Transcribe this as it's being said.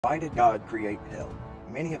Why did God create hell?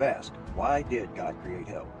 Many have asked, why did God create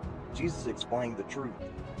hell? Jesus explained the truth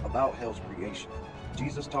about hell's creation.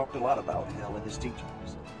 Jesus talked a lot about hell in his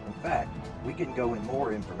teachings. In fact, we can go in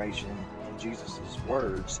more information in Jesus'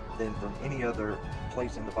 words than from any other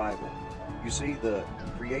place in the Bible. You see, the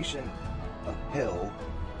creation of hell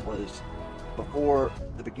was before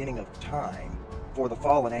the beginning of time for the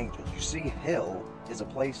fallen angels. You see, hell is a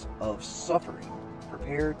place of suffering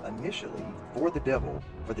prepared initially for the devil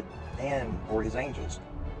and for his angels.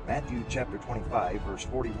 Matthew chapter 25, verse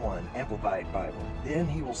 41, Amplified Bible. Then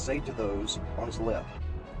he will say to those on his left,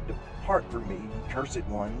 "Depart from me, ye cursed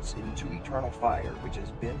ones, into eternal fire, which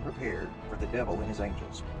has been prepared for the devil and his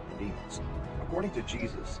angels and demons." According to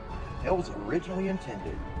Jesus, hell was originally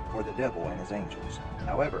intended for the devil and his angels.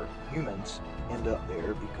 However, humans end up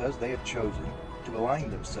there because they have chosen to align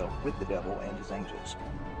themselves with the devil and his angels.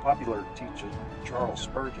 Popular teacher Charles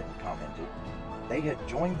Spurgeon commented, "They had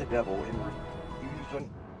joined the devil in refusing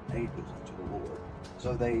obedience to the Lord,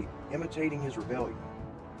 so they, imitating his rebellion,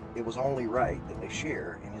 it was only right that they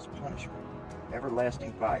share in his punishment.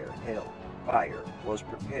 Everlasting fire, hell, fire, was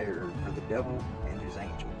prepared for the devil and his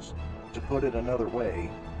angels." To put it another way,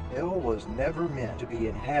 hell was never meant to be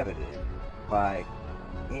inhabited by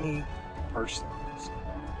any persons,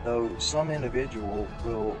 though some individual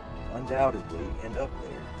will undoubtedly end up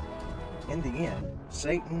there. In the end,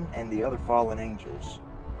 Satan and the other fallen angels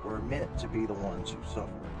were meant to be the ones who suffered.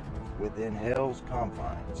 Within hell's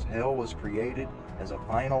confines, hell was created as a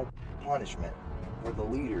final punishment for the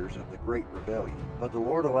leaders of the Great Rebellion. But the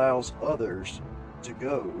Lord allows others to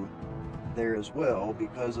go there as well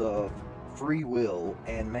because of free will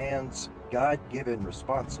and man's God-given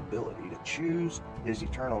responsibility to choose his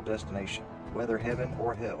eternal destination, whether heaven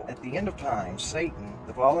or hell. At the end of time, Satan,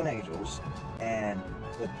 the fallen angels, and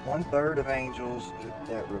the 1/3 of angels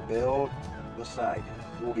that rebelled beside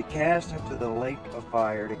him will be cast into the lake of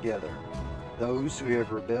fire together. Those who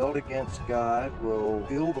have rebelled against God will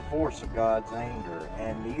feel the force of God's anger,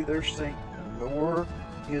 and neither Satan nor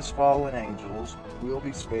his fallen angels will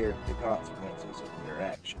be spared the consequences of their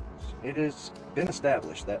actions. It has been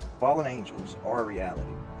established that fallen angels are a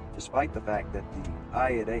reality, despite the fact that the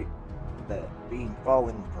idea that being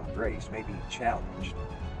fallen from grace may be challenged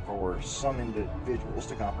for some individuals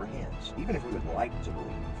to comprehend. Even if we would like to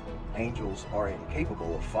believe angels are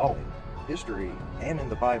incapable of falling, history and in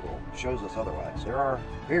the Bible shows us otherwise. There are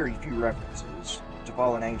very few references to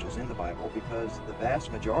fallen angels in the Bible because the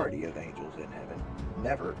vast majority of angels in heaven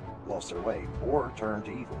never lost their way or turned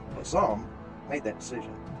to evil. But some made that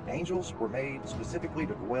decision. Angels were made specifically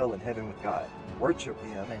to dwell in heaven with God, worship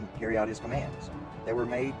him, and carry out his commands. They were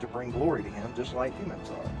made to bring glory to him just like humans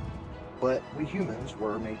are. But we humans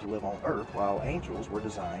were made to live on earth while angels were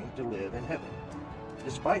designed to live in heaven.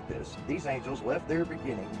 Despite this, these angels left their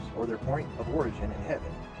beginnings or their point of origin in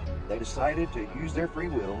heaven. They decided to use their free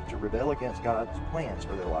will to rebel against God's plans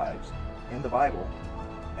for their lives. In the Bible,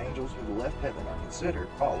 angels who left heaven are considered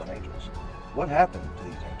fallen angels. What happened to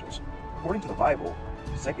these angels? According to the Bible,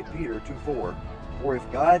 2 Peter 2:4, "For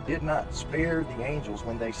if God did not spare the angels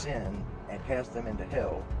when they sinned and cast them into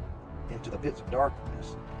hell, into the pits of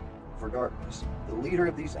darkness, for darkness, the leader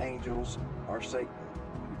of these angels are Satan,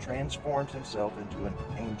 who transforms himself into an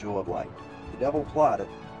angel of light." The devil plotted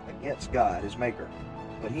against God, his maker,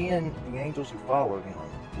 but he and the angels who followed him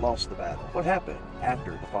lost the battle. What happened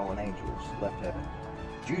after the fallen angels left heaven?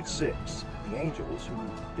 Jude 6, the angels who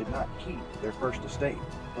did not keep their first estate,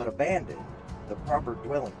 but abandoned the proper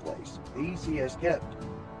dwelling place, these he has kept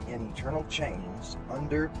in eternal chains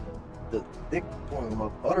under the thick plume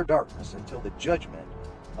of utter darkness until the judgment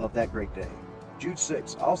of that great day. Jude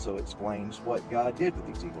 6 also explains what God did with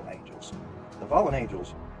these evil angels. The fallen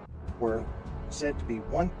angels were said to be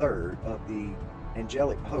 1/3 of the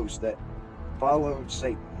angelic host that followed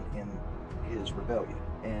Satan in his rebellion,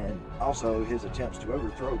 and also his attempts to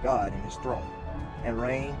overthrow God and his throne and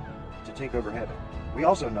reign to take over heaven. We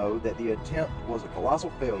also know that the attempt was a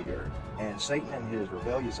colossal failure, and Satan and his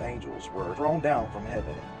rebellious angels were thrown down from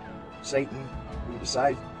heaven. Satan, who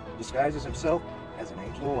disguises himself as an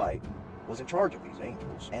angel of light, was in charge of these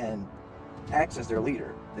angels and acts as their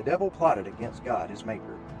leader. The devil plotted against God, his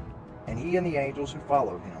maker, and he and the angels who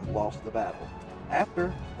followed him lost the battle.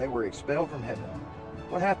 After they were expelled from heaven,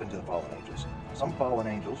 what happened to the fallen angels? Some fallen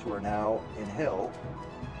angels who are now in hell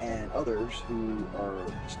and others who are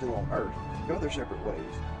still on earth go their separate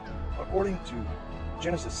ways. According to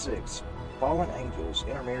Genesis 6, fallen angels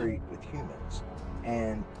intermarried with humans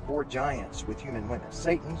and bore giants with human women.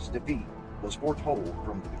 Satan's defeat was foretold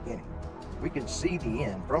from the beginning. We can see the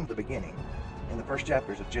end from the beginning in the first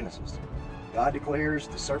chapters of Genesis. God declares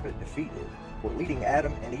the serpent defeated for leading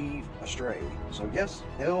Adam and Eve astray. So yes,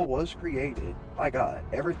 hell was created by God.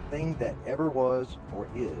 Everything that ever was or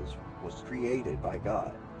is was created by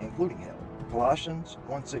God, including hell. Colossians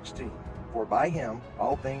 1:16, for by him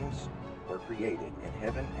all things were created in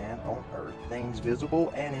heaven and on earth, things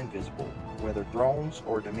visible and invisible, whether thrones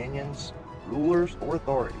or dominions, rulers or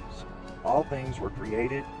authorities. All things were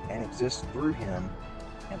created and exist through him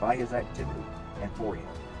and by his activity and for him.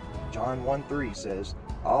 John 1:3 says,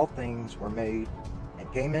 all things were made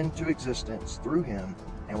and came into existence through him,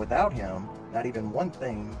 and without him not even one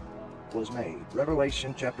thing was made.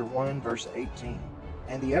 Revelation chapter 1 verse 18,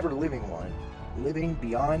 and the ever-living one, living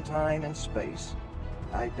beyond time and space,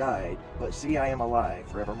 I died, but see I am alive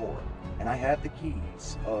forevermore, and I have the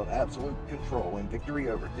keys of absolute control and victory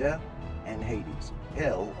over death and Hades.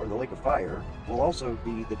 Hell, or the lake of fire, will also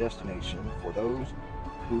be the destination for those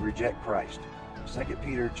who reject Christ. 2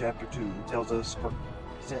 Peter chapter 2 tells us,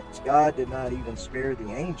 since God did not even spare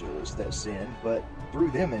the angels that sinned, but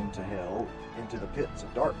threw them into hell, into the pits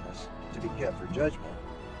of darkness, to be kept for judgment,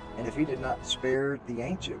 and if he did not spare the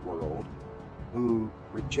ancient world, who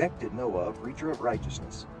rejected Noah, preacher of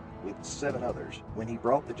righteousness, with 7 others, when he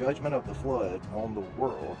brought the judgment of the flood on the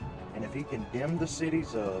world, and if he condemned the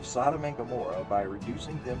cities of Sodom and Gomorrah by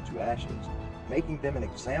reducing them to ashes, making them an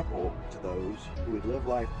example to those who would live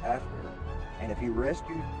life after, and if he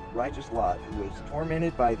rescued righteous Lot, who was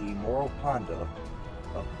tormented by the immoral conduct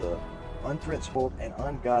of the unprincipled and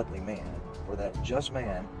ungodly man, for that just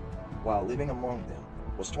man, while living among them,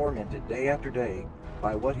 was tormented day after day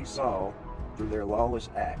by what he saw through their lawless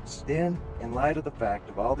acts. Then, in light of the fact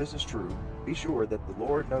of all this is true, be sure that the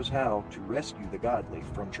Lord knows how to rescue the godly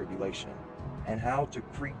from tribulation, and how to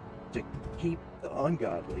keep the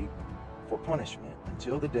ungodly for punishment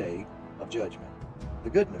until the day of judgment. The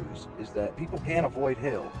good news is that people can avoid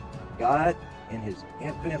hell. God, in his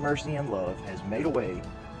infinite mercy and love, has made a way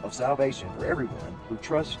of salvation for everyone who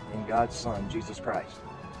trusts in God's Son, Jesus Christ.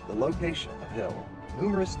 The location of hell.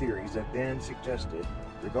 Numerous theories have been suggested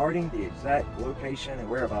regarding the exact location and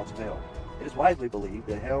whereabouts of hell. It is widely believed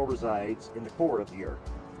that hell resides in the core of the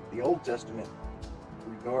earth. The Old Testament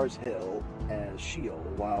regards hell as Sheol,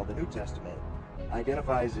 while the New Testament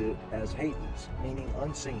identifies it as Hades, meaning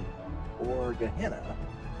unseen, or Gehenna,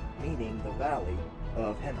 meaning the valley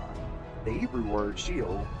of Hinnom. The Hebrew word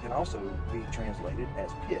Sheol can also be translated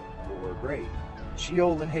as pit or grave.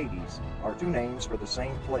 Sheol and Hades are 2 names for the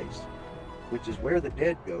same place, which is where the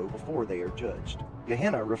dead go before they are judged.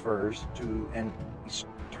 Gehenna refers to an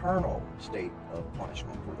eternal state of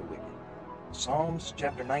punishment for the wicked. Psalms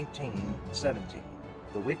chapter 19:17.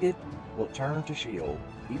 The wicked will turn to Sheol,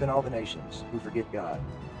 even all the nations who forget God.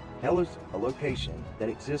 Hell is a location that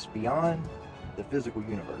exists beyond the physical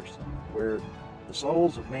universe, where the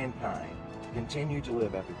souls of mankind continue to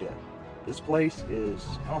live after death. This place is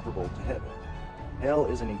comparable to heaven. Hell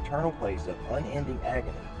is an eternal place of unending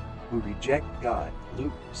agony who reject God.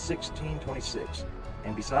 Luke 16:26.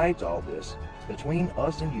 And besides all this, between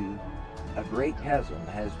us and you, a great chasm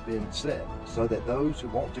has been set, so that those who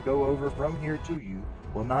want to go over from here to you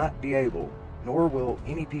will not be able, nor will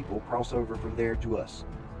any people cross over from there to us.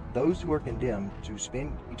 Those who are condemned to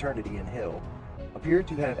spend eternity in hell appear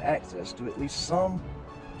to have access to at least some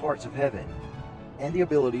parts of heaven and the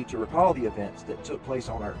ability to recall the events that took place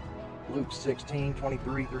on earth. Luke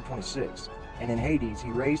 16:23-26. And in Hades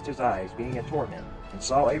he raised his eyes, being in torment, and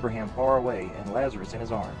saw Abraham far away and Lazarus in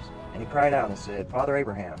his arms. And he cried out and said, Father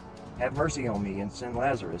Abraham, have mercy on me, and send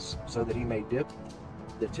Lazarus, so that he may dip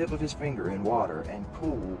the tip of his finger in water and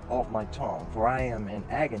cool off my tongue, for I am in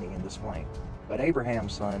agony in this flame. But Abraham,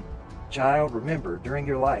 son, child, remember, during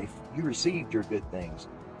your life you received your good things,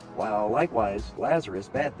 while likewise Lazarus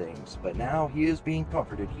bad things. But now he is being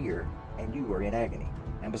comforted here, and you are in agony.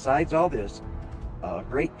 And besides all this, a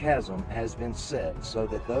great chasm has been set, so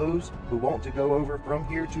that those who want to go over from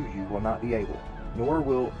here to you will not be able, nor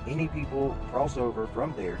will any people cross over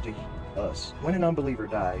from there to us. When an unbeliever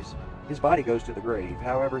dies, his body goes to the grave,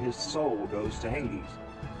 however his soul goes to Hades.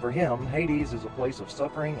 For him, Hades is a place of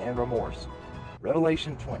suffering and remorse.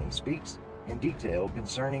 Revelation 20 speaks in detail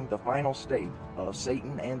concerning the final state of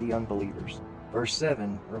Satan and the unbelievers. Verse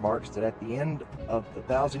 7 remarks that at the end of the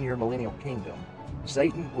 1,000-year millennial kingdom,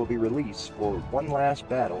 Satan will be released for one last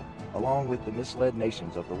battle along with the misled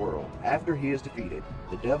nations of the world. After he is defeated,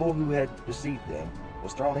 the devil who had deceived them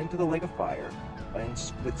was thrown into the lake of fire and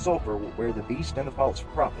with sulfur, where the beast and the false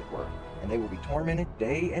prophet were, and they will be tormented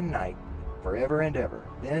day and night forever and ever.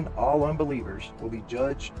 Then all unbelievers will be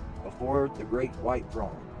judged before the great white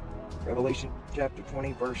throne. Revelation chapter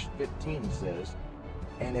 20 verse 15 says,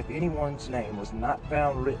 And if anyone's name was not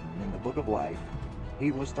found written in the book of life,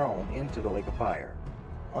 he was thrown into the lake of fire.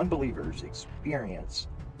 Unbelievers experience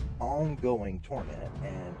ongoing torment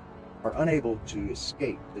and are unable to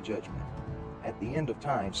escape the judgment. At the end of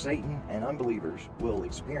time, Satan and unbelievers will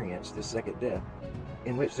experience this second death,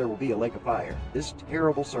 in which there will be a lake of fire. This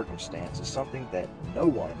terrible circumstance is something that no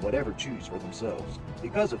one would ever choose for themselves.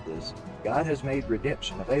 Because of this, God has made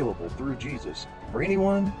redemption available through Jesus for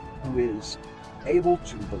anyone who is able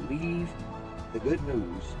to believe the good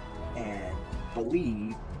news and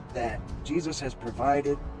believe that Jesus has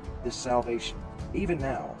provided this salvation. Even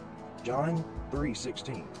now, John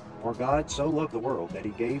 3:16, for God so loved the world that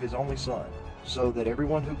he gave his only Son, so that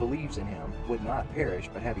everyone who believes in him would not perish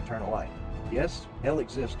but have eternal life. Yes, hell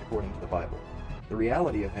exists according to the Bible. The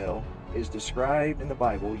reality of hell is described in the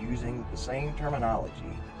Bible using the same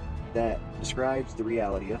terminology that describes the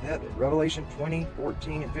reality of heaven. Revelation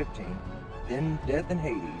 20:14 and 15, then death and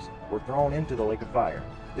Hades were thrown into the lake of fire.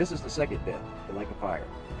 This is the second death, the lake of fire.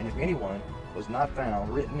 And if anyone was not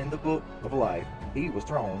found written in the book of life, he was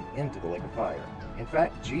thrown into the lake of fire. In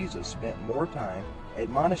fact, Jesus spent more time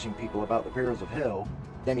admonishing people about the perils of hell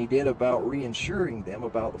than he did about reassuring them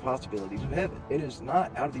about the possibilities of heaven. It is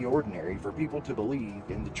not out of the ordinary for people to believe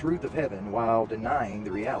in the truth of heaven while denying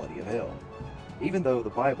the reality of hell. Even though the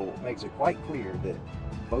Bible makes it quite clear that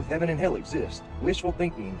both heaven and hell exist, wishful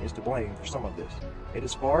thinking is to blame for some of this. It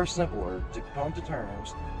is far simpler to come to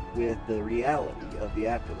terms with the reality of the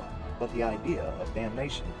afterlife, but the idea of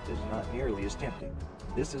damnation is not nearly as tempting.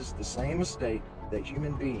 This is the same mistake that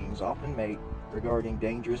human beings often make regarding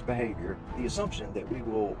dangerous behavior. The assumption that we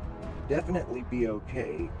will definitely be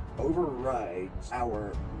okay overrides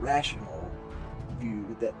our rational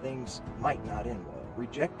view that things might not end well.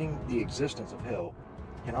 Rejecting the existence of hell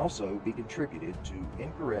can also be contributed to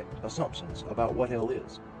incorrect assumptions about what hell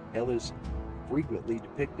is. Hell is frequently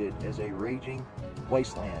depicted as a raging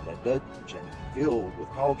wasteland, a dungeon filled with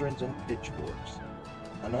cauldrons and pitchforks,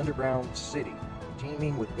 an underground city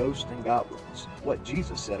teeming with ghosts and goblins. What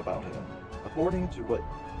Jesus said about hell. According to what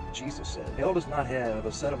Jesus said, hell does not have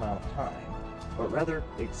a set amount of time, but rather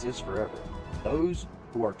exists forever. Those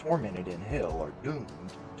who are tormented in hell are doomed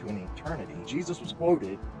to an eternity. Jesus was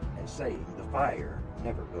quoted as saying, the fire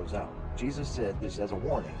never goes out. Jesus said this as a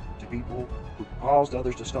warning to people who caused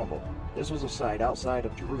others to stumble. This was a site outside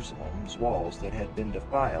of Jerusalem's walls that had been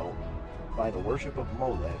defiled by the worship of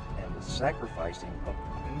Molech and the sacrificing of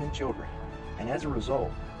human children. And as a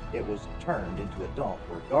result, it was turned into a dump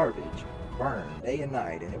where garbage burned day and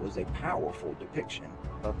night, and it was a powerful depiction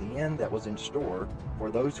of the end that was in store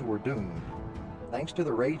for those who were doomed. Thanks to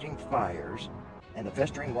the raging fires and the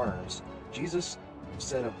festering worms, Jesus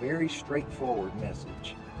said a very straightforward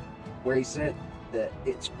message, where he said that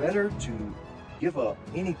it's better to give up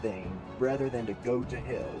anything rather than to go to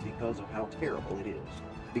hell because of how terrible it is.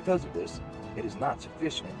 Because of this, it is not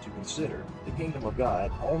sufficient to consider the kingdom of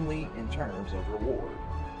God only in terms of reward.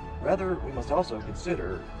 Rather, we must also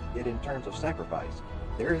consider it in terms of sacrifice.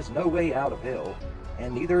 There is no way out of hell,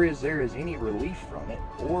 and neither is there any relief from it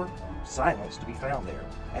or silence to be found there.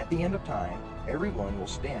 At the end of time, everyone will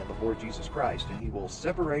stand before Jesus Christ, and he will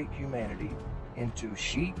separate humanity into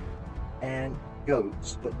sheep and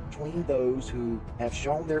goats between those who have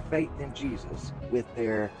shown their faith in Jesus with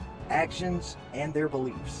their actions and their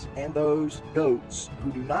beliefs, and those goats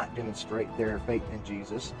who do not demonstrate their faith in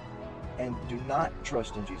Jesus and do not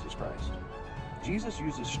trust in Jesus Christ. Jesus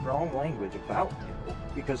uses strong language about hell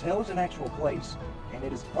because hell is an actual place and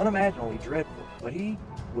it is unimaginably dreadful, but he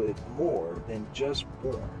would more than just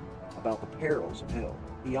warn about the perils of hell.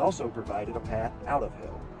 He also provided a path out of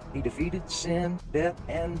hell. He defeated sin, death,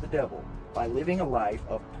 and the devil by living a life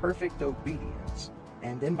of perfect obedience,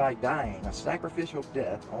 and then by dying a sacrificial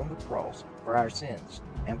death on the cross for our sins,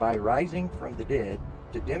 and by rising from the dead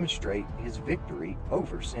to demonstrate his victory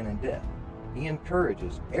over sin and death. He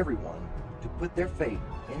encourages everyone to put their faith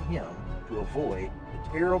in him to avoid the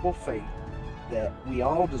terrible fate that we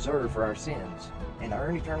all deserve for our sins and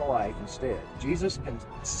earn eternal life instead. Jesus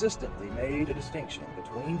consistently made a distinction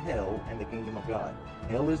between hell and the kingdom of God.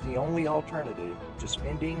 Hell is the only alternative to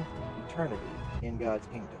spending eternity in God's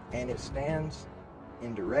kingdom, and it stands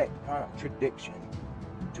in direct contradiction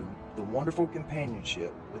to the wonderful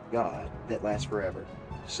companionship with God that lasts forever.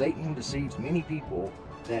 Satan deceives many people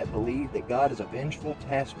that believe that God is a vengeful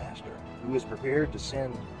taskmaster who is prepared to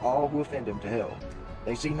send all who offend him to hell.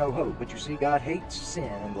 They see no hope, but you see, God hates sin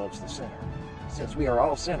and loves the sinner. Since we are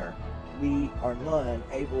all sinner, we are none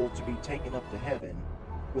able to be taken up to heaven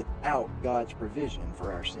without God's provision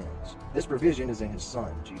for our sins. This provision is in his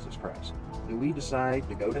Son, Jesus Christ. Do we decide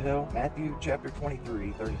to go to hell? Matthew chapter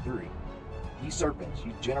 23:33. Ye serpents,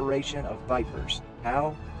 ye generation of vipers,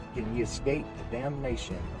 how can ye escape the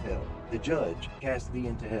damnation of hell. The judge cast thee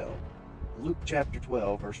into hell. Luke chapter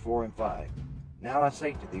 12, verse 4 and 5. Now I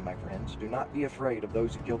say to thee, my friends, do not be afraid of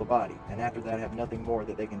those who kill the body, and after that have nothing more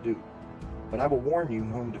that they can do. But I will warn you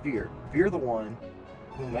whom to fear. Fear the one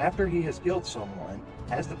whom after he has killed someone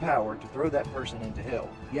has the power to throw that person into hell.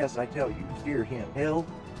 Yes, I tell you, fear him. Hell,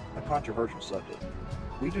 a controversial subject.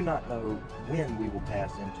 We do not know when we will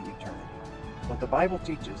pass into eternity. But the Bible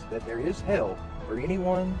teaches that there is hell for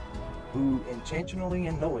anyone who intentionally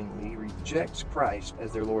and knowingly rejects Christ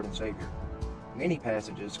as their Lord and Savior. Many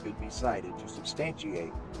passages could be cited to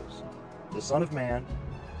substantiate this. The Son of Man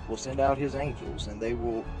will send out his angels, and they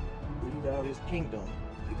will lead out his kingdom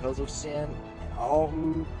because of sin, and all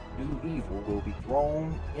who do evil will be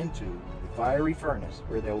thrown into the fiery furnace,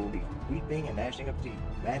 where there will be weeping and gnashing of teeth.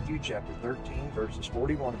 Matthew chapter 13, verses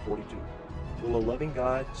 41 and 42. Will a loving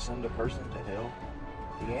God send a person to hell?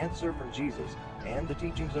 The answer from Jesus and the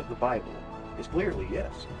teachings of the Bible is clearly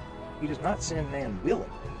yes. He does not send man willingly.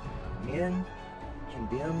 Men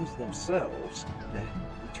condemns themselves to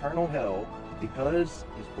eternal hell because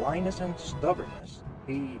his blindness and stubbornness.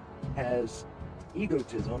 He has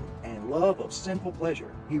egotism and love of sinful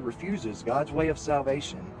pleasure. He refuses God's way of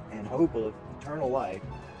salvation and hope of eternal life.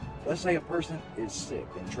 Let's say a person is sick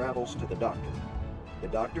and travels to the doctor. The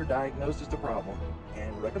doctor diagnoses the problem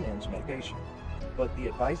and recommends medication, but the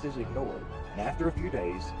advice is ignored, and after a few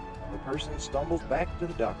days, the person stumbles back to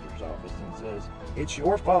the doctor's office and says, "It's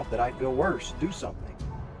your fault that I feel worse. Do something."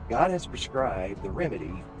 God has prescribed the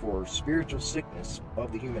remedy for spiritual sickness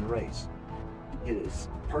of the human race. It is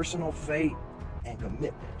personal faith and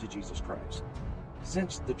commitment to Jesus Christ.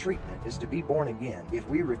 Since the treatment is to be born again, if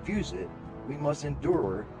we refuse it, we must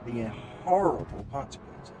endure the horrible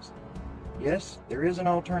consequences. Yes, there is an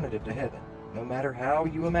alternative to heaven, no matter how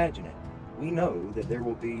you imagine it. We know that there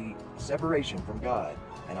will be separation from God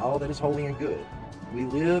and all that is holy and good. We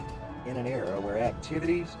live in an era where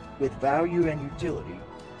activities with value and utility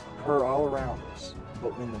occur all around us.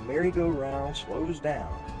 But when the merry-go-round slows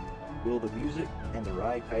down, will the music and the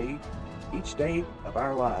ride fade? Each day of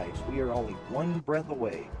our lives, we are only one breath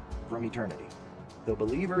away from eternity. The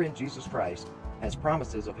believer in Jesus Christ has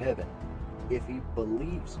promises of heaven if he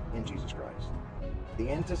believes in Jesus Christ.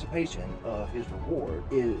 The anticipation of his reward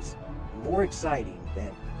is more exciting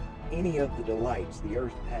than any of the delights the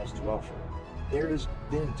earth has to offer. There is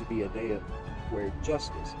then to be a day where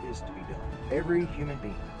justice is to be done. Every human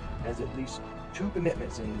being has at least two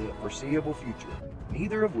commitments in the foreseeable future,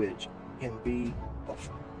 neither of which can be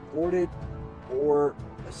afforded or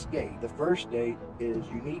escaped. The first date is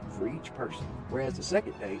unique for each person, whereas the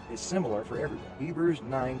second date is similar for everyone. Hebrews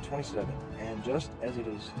 9:27. And just as it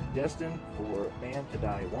is destined for man to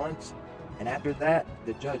die once, and after that,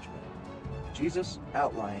 the judgment. Jesus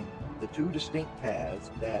outlined the two distinct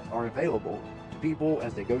paths that are available to people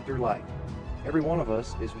as they go through life. Every one of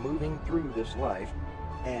us is moving through this life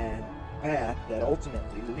and path that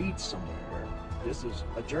ultimately leads somewhere. This is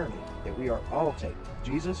a journey that we are all taking.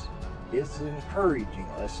 Jesus is encouraging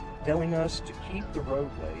us, telling us to keep the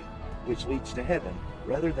roadway which leads to heaven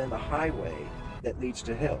rather than the highway that leads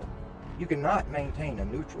to hell. You cannot maintain a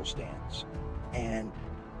neutral stance and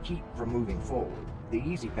keep from moving forward. The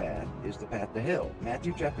easy path is the path to hell.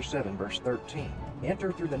 Matthew chapter 7, verse 13.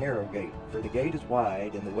 Enter through the narrow gate, for the gate is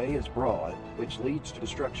wide and the way is broad, which leads to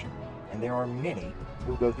destruction, and there are many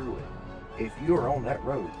who go through it. If you are on that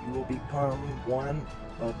road, you will become one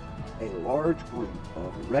of a large group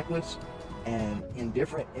of reckless and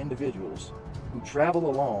indifferent individuals who travel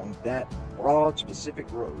along that broad, specific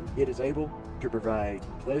road. It is able to provide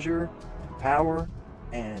pleasure, power,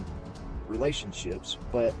 and relationships,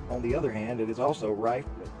 but on the other hand, it is also rife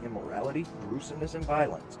with immorality, gruesomeness, and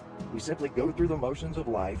violence. We simply go through the motions of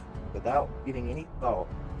life without giving any thought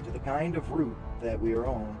to the kind of route that we are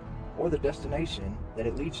on or the destination that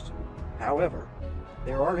it leads to. However,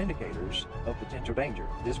 there are indicators of potential danger.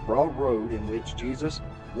 This broad road in which Jesus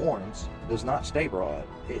warns does not stay broad.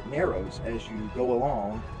 It narrows as you go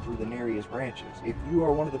along through the narrowest branches. If you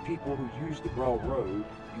are one of the people who use the broad road,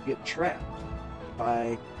 you get trapped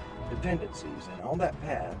by dependencies, and on that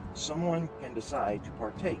path, someone can decide to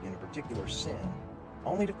partake in a particular sin,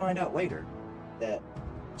 only to find out later that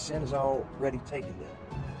sin has already taken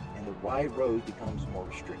them, and the wide road becomes more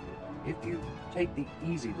restricted. If you take the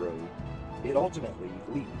easy road, it ultimately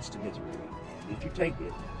leads to misery, and if you take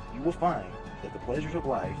it, you will find that the pleasures of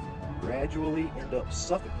life gradually end up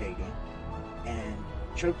suffocating and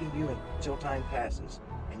choking you until time passes,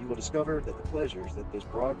 and you will discover that the pleasures that this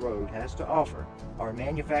broad road has to offer are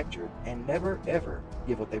manufactured and never ever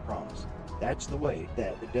give what they promise. That's the way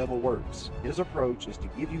that the devil works. His approach is to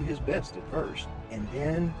give you his best at first, and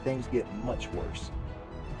then things get much worse.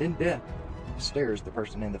 Then death stares the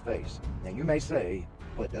person in the face. Now you may say,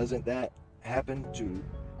 but doesn't that happen to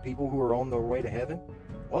people who are on their way to heaven?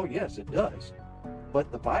 Well, yes, it does.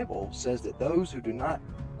 But the Bible says that those who do not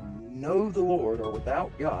know the Lord are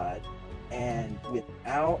without God and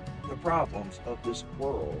without the problems of this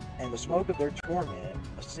world, and the smoke of their torment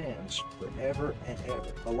ascends forever and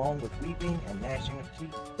ever, along with weeping and gnashing of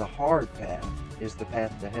teeth. The hard path is the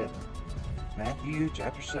path to heaven. Matthew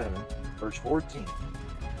chapter 7, verse 14.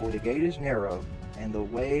 For the gate is narrow, and the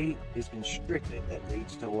way is constricted that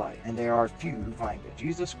leads to life, and there are few who find it.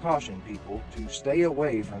 Jesus cautioned people to stay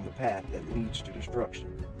away from the path that leads to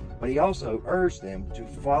destruction, but he also urged them to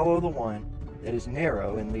follow the one that is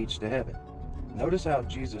narrow and leads to heaven. Notice how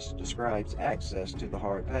Jesus describes access to the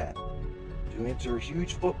hard path. To enter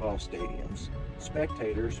huge football stadiums,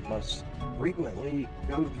 spectators must frequently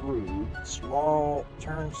go through small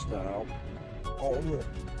turnstile only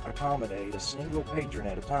accommodate a single patron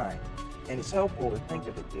at a time. And it's helpful to think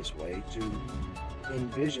of it this way, to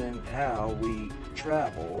envision how we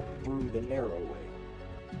travel through the narrow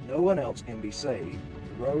way. No one else can be saved.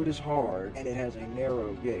 The road is hard and it has a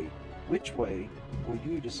narrow gate. Which way will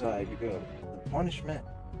you decide to go? The punishment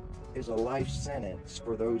is a life sentence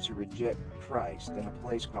for those who reject Christ in a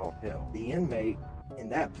place called hell. The inmate in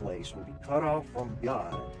that place will be cut off from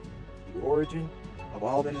God, the origin of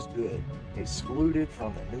all that is good, excluded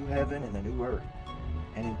from the new heaven and the new earth,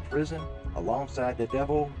 and in prison alongside the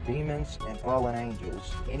devil, demons, and fallen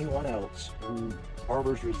angels, anyone else who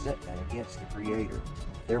harbors resentment against the Creator.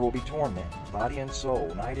 There will be torment, body and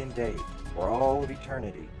soul, night and day, for all of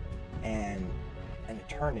eternity, and an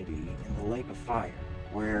eternity in the lake of fire,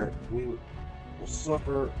 where we will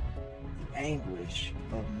suffer the anguish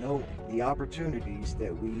of knowing the opportunities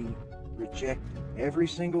that we rejected. Every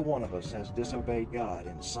single one of us has disobeyed God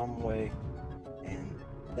in some way, and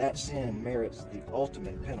that sin merits the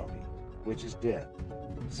ultimate penalty, which is death.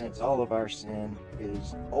 Since all of our sin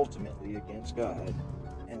is ultimately against God,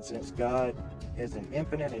 and since God is an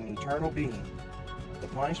infinite and eternal being, the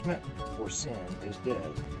punishment for sin is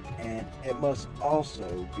death, and it must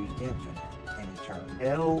also be infinite and eternal.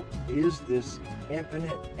 Hell is this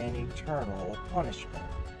infinite and eternal punishment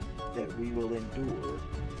that we will endure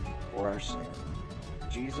for our sin.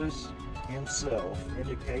 Jesus himself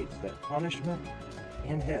indicates that punishment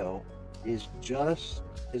in hell is just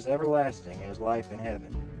as everlasting as life in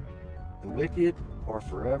heaven. The wicked are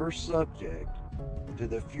forever subject to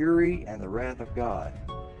the fury and the wrath of God.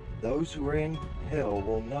 Those who are in hell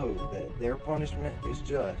will know that their punishment is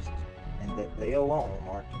just, and that they alone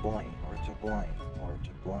are to blame, or to blame, or to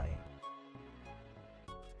blame.